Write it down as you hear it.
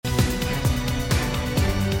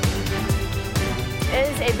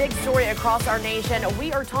big story across our nation.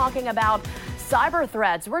 We are talking about cyber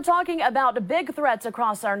threats. We're talking about big threats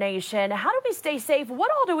across our nation. How do we stay safe? What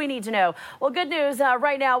all do we need to know? Well, good news.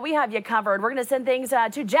 Right now, we have you covered. We're going to send things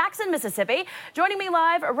to Jackson, Mississippi. Joining me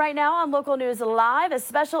live right now on Local News Live, a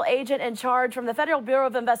special agent in charge from the Federal Bureau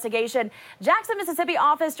of Investigation, Jackson, Mississippi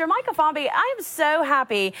office, Jermica Fomby. I am so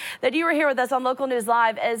happy that you are here with us on Local News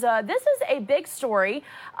Live, as this is a big story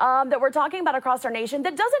that we're talking about across our nation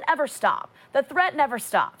that doesn't ever stop. The threat never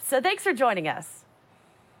stops. So thanks for joining us.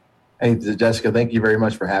 Hey, Jessica, thank you very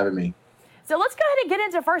much for having me. So let's go ahead and get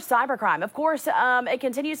into first cybercrime. Of course, it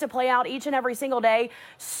continues to play out each and every single day.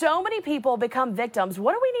 So many people become victims.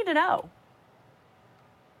 What do we need to know?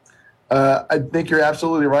 I think you're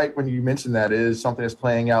absolutely right when you mention that. It is something that's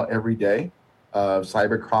playing out every day.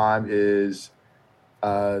 Cybercrime is,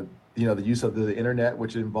 the use of the internet,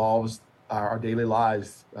 which involves our daily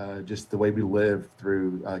lives, just the way we live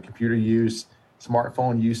through computer use,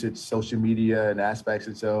 smartphone usage, social media, and aspects.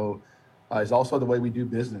 And so it's also the way we do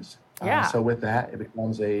business. So with that, it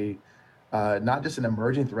becomes a not just an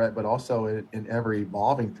emerging threat, but also an ever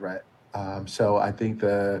evolving threat. So I think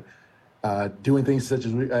doing things such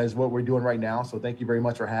as what we're doing right now. So thank you very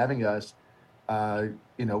much for having us.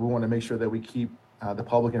 We want to make sure that we keep the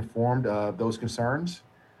public informed of those concerns,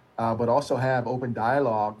 but also have open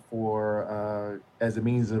dialogue as a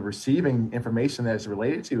means of receiving information that's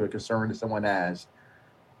related to a concern that someone has.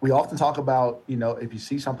 We often talk about, if you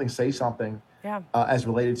see something, say something. As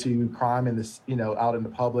related to crime in this, out in the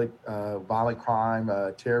public, violent crime,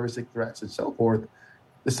 terroristic threats, and so forth.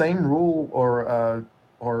 The same rule or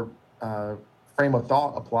frame of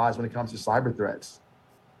thought applies when it comes to cyber threats.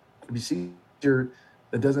 If you see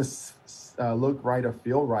that doesn't look right or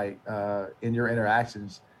feel right in your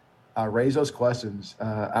interactions, raise those questions.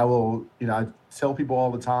 I tell people all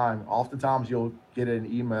the time. Oftentimes, you'll get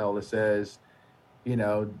an email that says,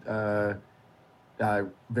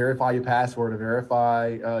 verify your password or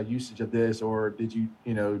verify usage of this, or did you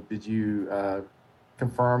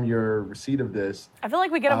confirm your receipt of this? I feel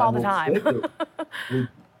like we get them all the time.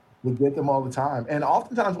 we get them all the time. And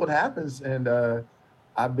oftentimes what happens, and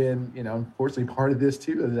I've been, unfortunately part of this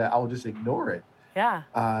too, is that I'll just ignore it.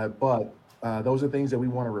 But those are things that we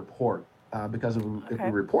want to report because if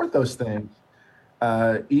we report those things,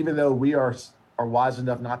 even though we are wise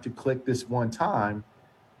enough not to click this one time,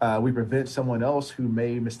 we prevent someone else who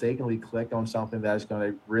may mistakenly click on something that is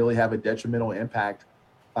going to really have a detrimental impact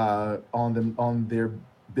on their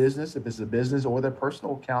business, if it's a business, or their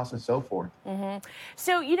personal accounts and so forth.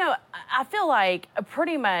 So, I feel like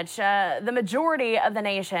pretty much the majority of the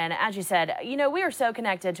nation, as you said, we are so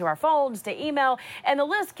connected to our phones, to email, and the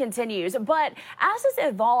list continues. But as this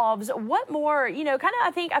evolves, what more,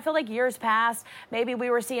 I feel like years past, maybe we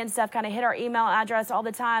were seeing stuff kind of hit our email address all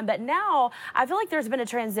the time. But now I feel like there's been a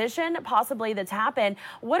transition possibly that's happened.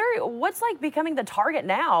 What's like becoming the target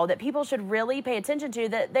now that people should really pay attention to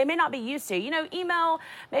that they may not be used to? Email,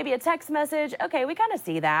 maybe a text message. Okay, we kind of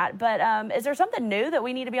see that. But is there something new that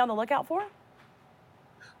we need to be on the lookout for?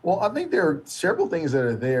 Well, I think there are several things that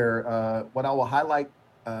are there. What I will highlight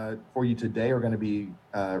for you today are going to be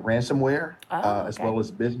ransomware, as well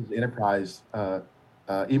as business enterprise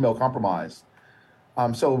email compromise.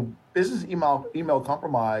 So business email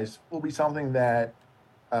compromise will be something that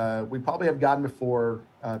we probably have gotten before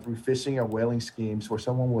through phishing or whaling schemes, where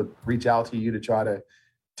someone would reach out to you to try to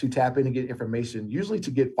tap in and get information, usually to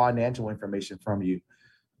get financial information from you.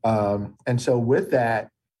 And so with that,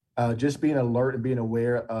 just being alert and being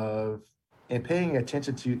aware of and paying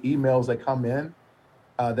attention to emails that come in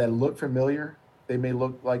that look familiar. They may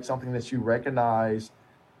look like something that you recognize,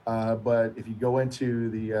 but if you go into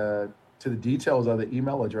the details of the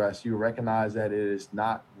email address, you recognize that it is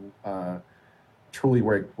not truly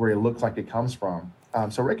where it looks like it comes from.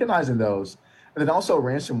 So recognizing those. And then also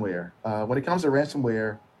ransomware. When it comes to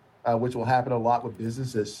ransomware, which will happen a lot with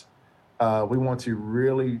businesses, we want to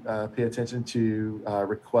really pay attention to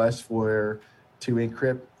requests to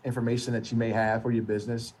encrypt information that you may have for your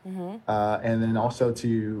business, and then also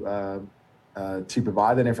to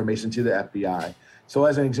provide that information to the FBI. So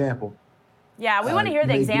as an example. Yeah, we want to hear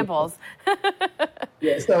the examples.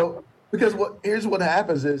 So because here's what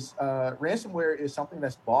happens is ransomware is something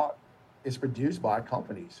that's produced by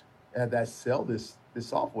companies that sell this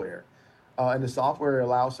software. And the software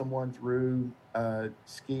allows someone through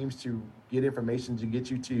schemes to get information to get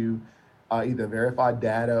you to either verify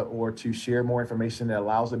data or to share more information that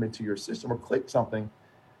allows them into your system, or click something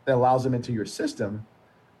that allows them into your system.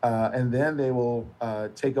 And then they will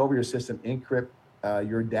take over your system, encrypt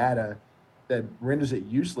your data that renders it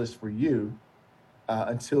useless for you,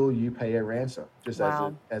 until you pay a ransom, just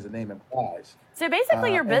Wow. as the name implies. So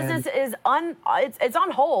basically, your And business is it's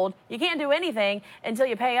on hold. You can't do anything until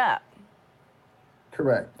you pay up.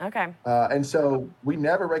 correct. Okay. And so we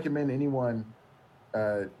never recommend anyone,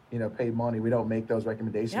 pay money. We don't make those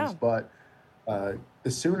recommendations. Yeah. But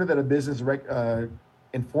the sooner that a business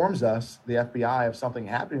informs us, the FBI, of something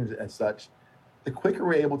happening as such, the quicker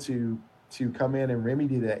we're able to come in and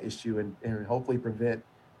remedy that issue and hopefully prevent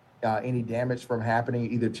any damage from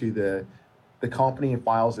happening either to the company and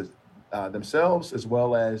files themselves, as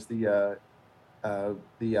well as the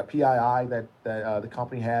PII that the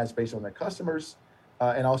company has based on their customers,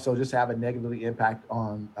 and also just have a negatively impact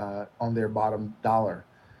on their bottom dollar.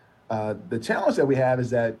 The challenge that we have is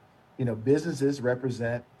that businesses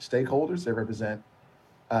represent stakeholders, they represent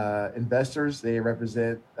investors, they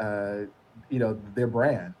represent their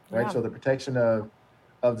brand, right? Yeah. So the protection of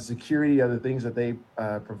the security of the things that they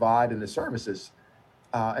provide and the services.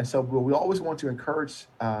 And so we always want to encourage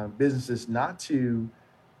businesses not to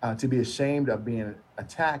be ashamed of being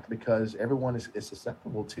attacked, because everyone is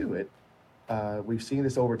susceptible to it. We've seen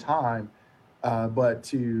this over time, but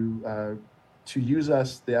to use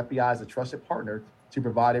us, the FBI, as a trusted partner to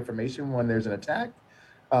provide information when there's an attack,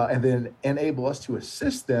 and then enable us to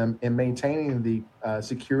assist them in maintaining the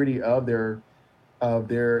security of their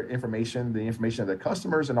information, the information of their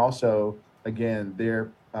customers, and also, again,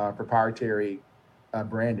 their proprietary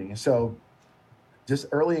branding. And so just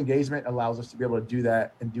early engagement allows us to be able to do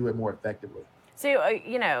that and do it more effectively. So,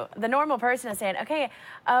 the normal person is saying, okay,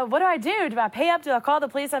 what do I do? Do I pay up? Do I call the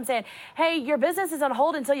police? I'm saying, hey, your business is on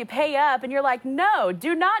hold until you pay up. And you're like, no,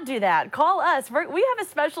 do not do that. Call us. We have a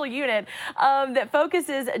special unit that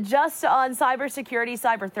focuses just on cybersecurity,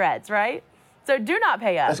 cyber threats, right? So do not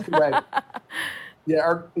pay up. That's correct.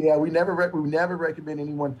 We never recommend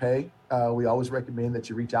anyone pay. We always recommend that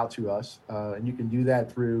you reach out to us, and you can do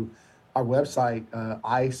that through our website,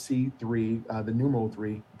 IC3, the numeral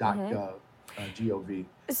 3.gov. Gov.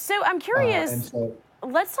 So I'm curious. And so, I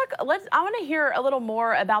want to hear a little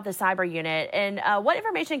more about the cyber unit and what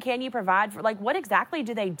information can you provide for, what exactly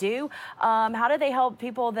do they do? How do they help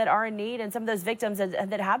people that are in need and some of those victims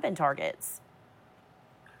that have been targets?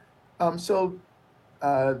 That's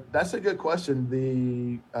a good question.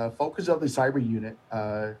 The focus of the cyber unit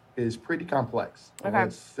is pretty complex. Okay.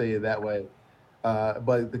 Let's say it that way.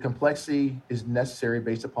 But the complexity is necessary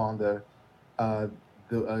based upon the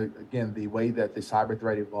way that the cyber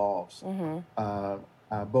threat evolves. Mm-hmm.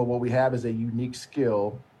 But what we have is a unique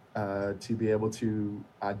skill to be able to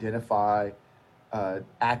identify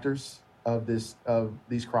actors of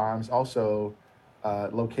these crimes, also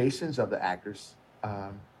locations of the actors,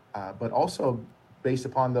 but also based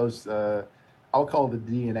upon those, I'll call it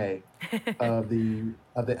the DNA of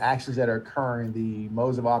the actions that are occurring, the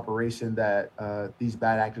modes of operation that these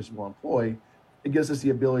bad actors will employ. It gives us the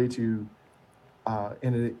ability to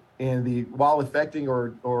while affecting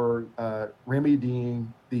or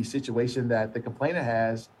remedying the situation that the complainant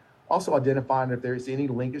has, also identifying if there's any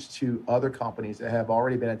linkage to other companies that have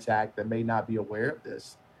already been attacked that may not be aware of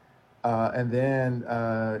this. And then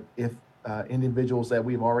if individuals that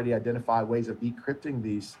we've already identified ways of decrypting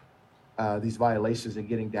these violations and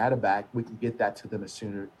getting data back, we can get that to them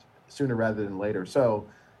sooner rather than later. So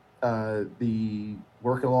the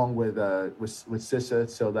work along with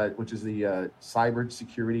CISA, which is the Cyber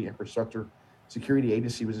Security Infrastructure Security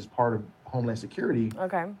Agency, which is part of Homeland Security.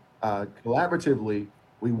 Okay. Collaboratively,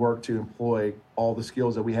 we work to employ all the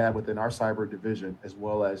skills that we have within our cyber division, as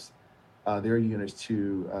well as their units,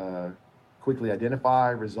 to quickly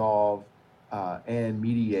identify, resolve, and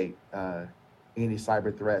mediate any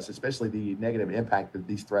cyber threats, especially the negative impact that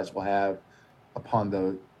these threats will have upon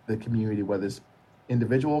the community, whether it's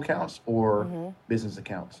individual accounts or business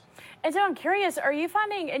accounts. And so I'm curious, are you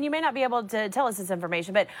finding, and you may not be able to tell us this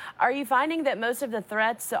information, but are you finding that most of the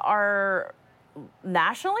threats are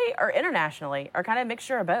nationally or internationally, or kind of a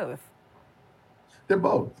mixture of both? They're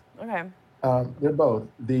both. Okay. They're both.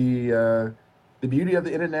 The beauty of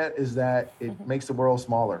the internet is that it makes the world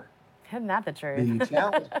smaller. Isn't that the truth? The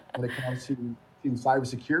challenge when it comes to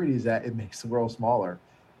cybersecurity is that it makes the world smaller.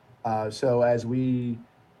 So as we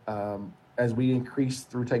increase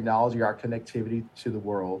through technology our connectivity to the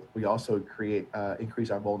world, we also increase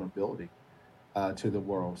our vulnerability to the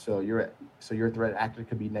world. So your threat actor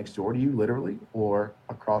could be next door to you, literally, or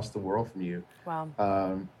across the world from you.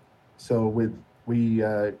 Wow. So we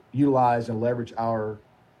utilize and leverage our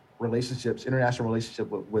international relationship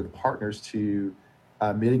with partners to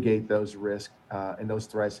mitigate those risks and those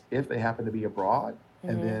threats if they happen to be abroad.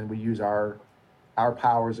 And then we use our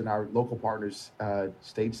powers and our local partners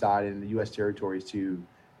stateside in the U.S. territories to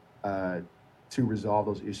to resolve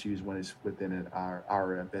those issues when it's within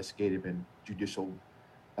our investigative and judicial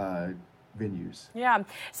uh, venues. Yeah.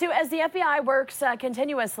 So as the FBI works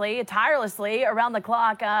continuously, tirelessly around the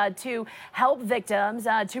clock to help victims,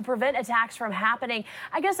 to prevent attacks from happening,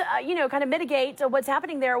 I guess, kind of mitigate what's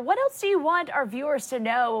happening there. What else do you want our viewers to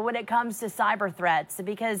know when it comes to cyber threats?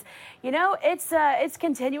 Because, it's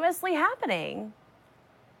continuously happening.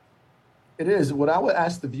 It is. What I would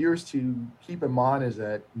ask the viewers to keep in mind is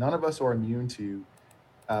that none of us are immune to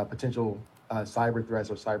potential cyber threats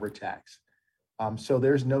or cyber attacks. So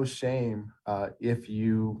there's no shame if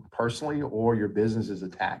you personally or your business is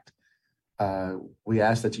attacked. We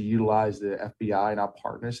ask that you utilize the FBI and our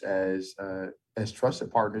partners as trusted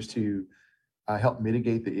partners to help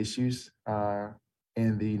mitigate the issues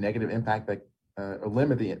and the negative impact that or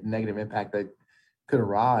limit the negative impact that could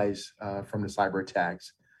arise from the cyber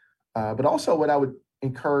attacks. But also, what I would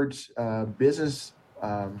encourage business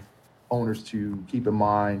owners to keep in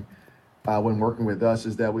mind when working with us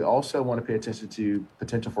is that we also want to pay attention to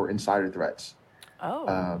potential for insider threats.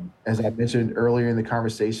 Oh, As I mentioned earlier in the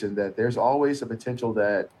conversation, that there's always a potential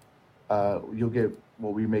that you'll get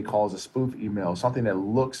what we may call as a spoof email, something that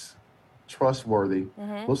looks trustworthy,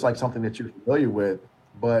 looks like something that you're familiar with,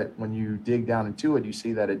 but when you dig down into it, you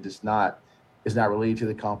see that it does not is not related to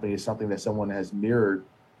the company. It's something that someone has mirrored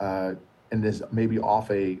and is maybe off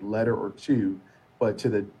a letter or two, but to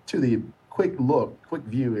the quick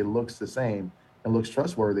view, it looks the same and looks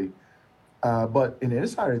trustworthy. But in an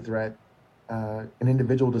insider threat, an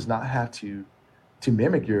individual does not have to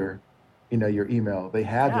mimic your email. They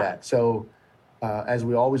have yeah. that. So as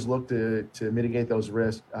we always look to mitigate those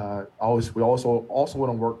risks, we also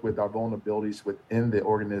want to work with our vulnerabilities within the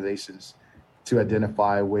organizations to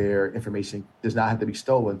identify where information does not have to be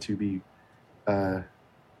stolen to be,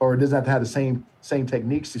 or it doesn't have to have the same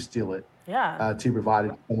techniques to steal it Yeah. to provide it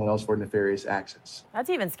to someone else for nefarious actions.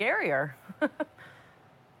 That's even scarier.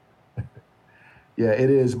 Yeah,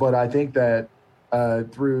 it is. But I think that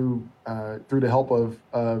through the help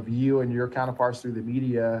of you and your counterparts through the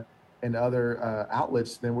media and other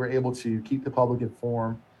outlets, then we're able to keep the public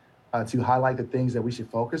informed, to highlight the things that we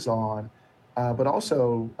should focus on, but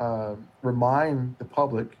also remind the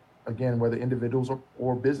public, again, whether individuals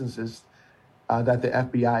or businesses, that the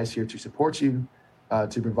FBI is here to support you,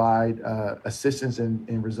 to provide assistance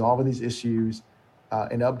in resolving these issues,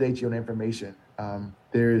 and update you on information.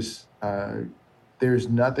 There's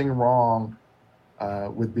nothing wrong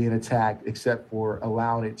with being attacked except for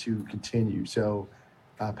allowing it to continue. So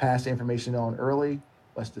pass the information on early.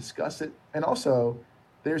 Let's discuss it. And also,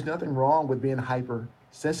 there's nothing wrong with being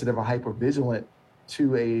hypersensitive or hypervigilant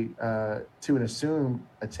to an assumed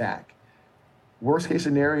attack. Worst case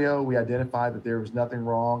scenario, we identify that there was nothing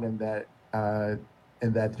wrong and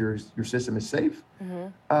that your system is safe,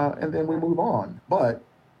 and then we move on. But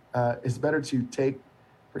it's better to take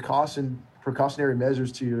precautionary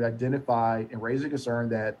measures to identify and raise a concern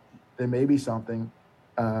that there may be something.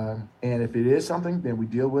 And if it is something, then we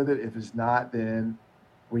deal with it. If it's not, then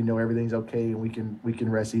we know everything's okay and we can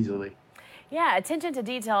rest easily. Yeah, attention to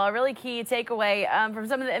detail, a really key takeaway from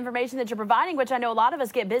some of the information that you're providing, which I know a lot of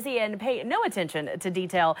us get busy and pay no attention to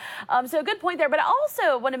detail. So good point there. But I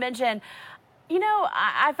also want to mention,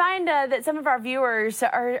 I find that some of our viewers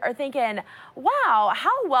are thinking, wow,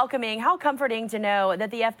 how welcoming, how comforting to know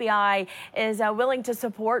that the FBI is willing to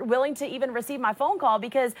support, willing to even receive my phone call.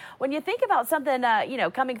 Because when you think about something,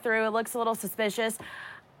 coming through, it looks a little suspicious.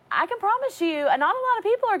 I can promise you, not a lot of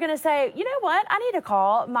people are going to say, you know what, I need to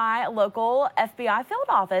call my local FBI field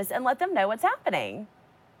office and let them know what's happening.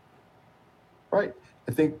 Right.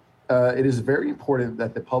 I think it is very important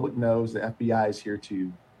that the public knows the FBI is here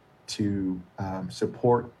to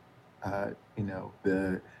support,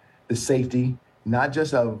 the safety, not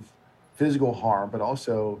just of physical harm, but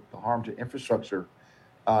also the harm to infrastructure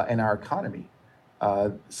and our economy.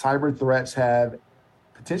 Cyber threats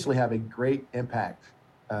potentially have a great impact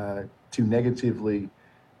to negatively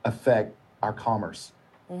affect our commerce,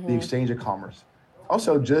 the exchange of commerce.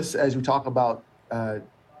 Also, just as we talk about the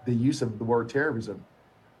use of the word terrorism,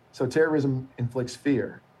 so terrorism inflicts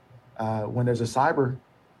fear. When there's a cyber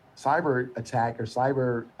attack or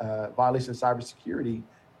cyber violation of cybersecurity,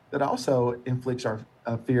 that also inflicts our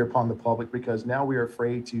fear upon the public, because now we are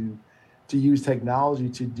afraid to use technology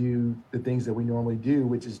to do the things that we normally do,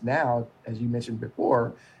 which is now, as you mentioned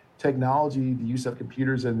before, technology, the use of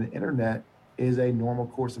computers and the internet is a normal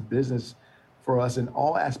course of business for us in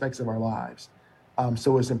all aspects of our lives.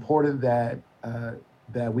 So it's important that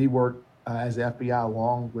we work as the FBI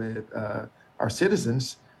along with our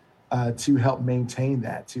citizens to help maintain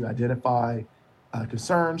that, to identify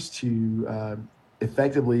concerns, to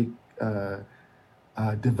effectively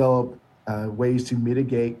develop ways to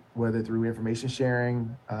mitigate, whether through information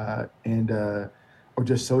sharing and or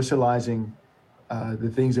just socializing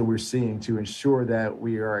the things that we're seeing to ensure that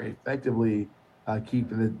we are effectively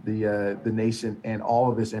keeping the nation and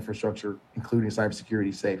all of its infrastructure, including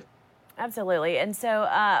cybersecurity, safe. Absolutely. And so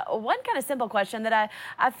one kind of simple question that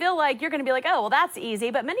I feel like you're going to be like, oh, well, that's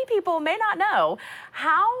easy. But many people may not know.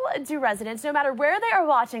 How do residents, no matter where they are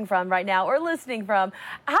watching from right now or listening from,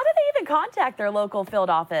 how do they even contact their local field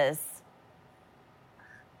office?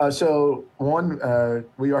 So one,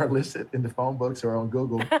 we are listed in the phone books or on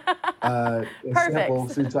Google. It's simple,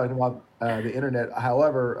 so you're talking about the internet.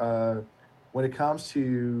 However, when it comes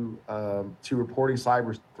to reporting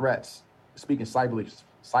cyber threats, speaking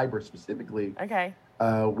cyber specifically, okay,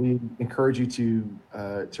 we encourage you to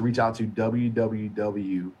reach out to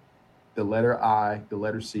www, the letter I, the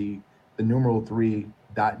letter C, the numeral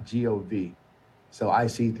 3.gov. So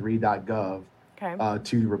ic3.gov. Okay.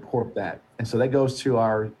 To report that. And so that goes to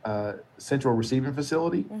our central receiving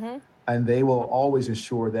facility, and they will always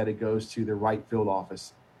ensure that it goes to the right field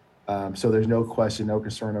office. So there's no question, no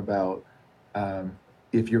concern about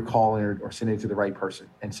if you're calling or sending it to the right person.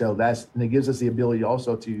 And so and it gives us the ability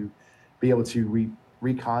also to be able to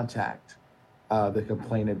recontact the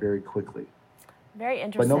complainant very quickly. Very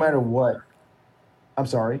interesting. But no matter what, I'm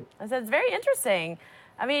sorry. I said it's very interesting.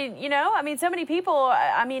 I mean, so many people,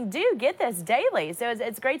 do get this daily. So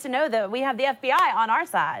it's great to know that we have the FBI on our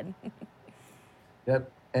side.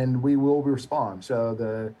 Yep, and we will respond.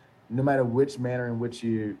 So no matter which manner in which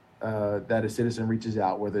that a citizen reaches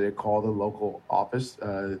out, whether they call the local office,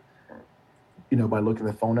 by looking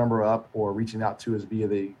the phone number up or reaching out to us via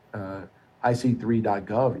the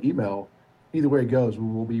ic3.gov email, either way it goes, we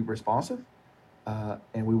will be responsive,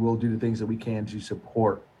 and we will do the things that we can to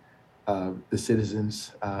support the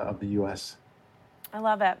citizens of the U.S. I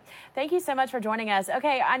love it. Thank you so much for joining us.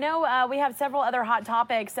 Okay, I know we have several other hot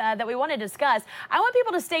topics that we want to discuss. I want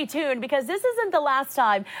people to stay tuned because this isn't the last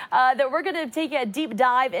time that we're going to take a deep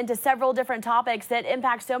dive into several different topics that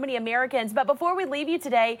impact so many Americans. But before we leave you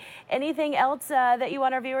today, anything else that you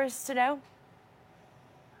want our viewers to know?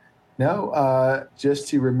 No, just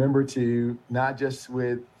to remember to not just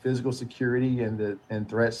with physical security and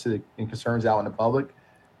threats and concerns out in the public,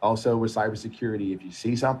 also with cybersecurity. If you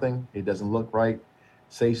see something, it doesn't look right,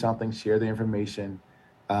 say something, share the information,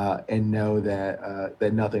 and know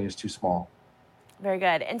that nothing is too small. Very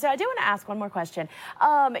good. And so I do want to ask one more question.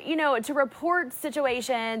 To report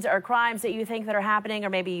situations or crimes that you think that are happening, or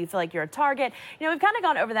maybe you feel like you're a target, we've kind of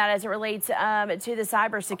gone over that as it relates to the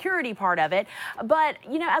cybersecurity part of it. But,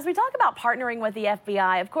 as we talk about partnering with the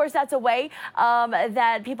FBI, of course, that's a way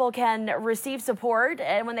that people can receive support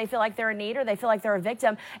and when they feel like they're in need or they feel like they're a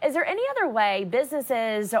victim. Is there any other way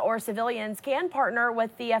businesses or civilians can partner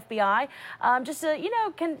with the FBI just to,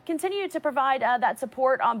 can continue to provide that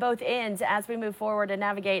support on both ends as we move forward and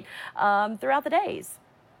navigate throughout the days?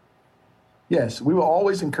 Yes, we will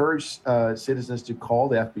always encourage citizens to call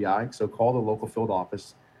the FBI, so call the local field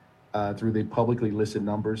office through the publicly listed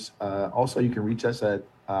numbers. Also, you can reach us at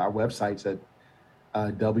our websites at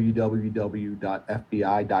www.fbi.gov,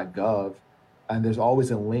 and there's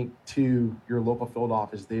always a link to your local field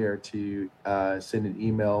office there to send an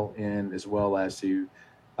email in, as well as to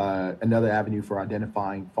another avenue for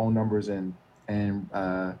identifying phone numbers and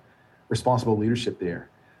responsible leadership there.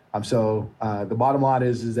 So the bottom line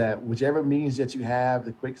is that whichever means that you have,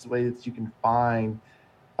 the quickest way that you can find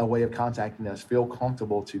a way of contacting us, feel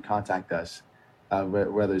comfortable to contact us,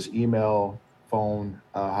 whether it's email, phone,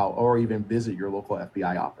 or even visit your local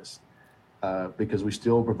FBI office, because we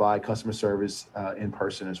still provide customer service in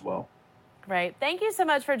person as well. Great. Thank you so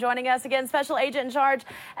much for joining us again. Special Agent in Charge,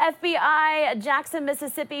 FBI, Jackson,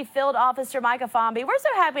 Mississippi Field Officer Micah Fomby. We're so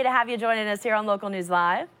happy to have you joining us here on Local News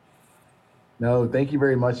Live. No, thank you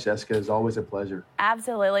very much, Jessica. It's always a pleasure.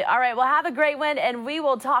 Absolutely. All right. Well, have a great one, and we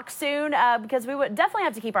will talk soon because we would definitely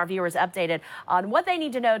have to keep our viewers updated on what they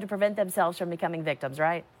need to know to prevent themselves from becoming victims,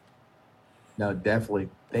 right? No, definitely.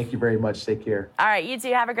 Thank you very much. Take care. All right. You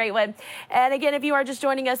too. Have a great one. And again, if you are just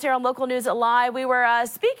joining us here on Local News Live, we were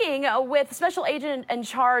speaking with Special Agent in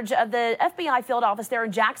Charge of the FBI field office there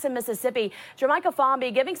in Jackson, Mississippi, Jamaica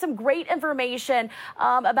Fomby, giving some great information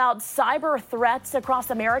about cyber threats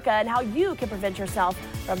across America and how you can prevent yourself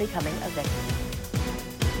from becoming a victim.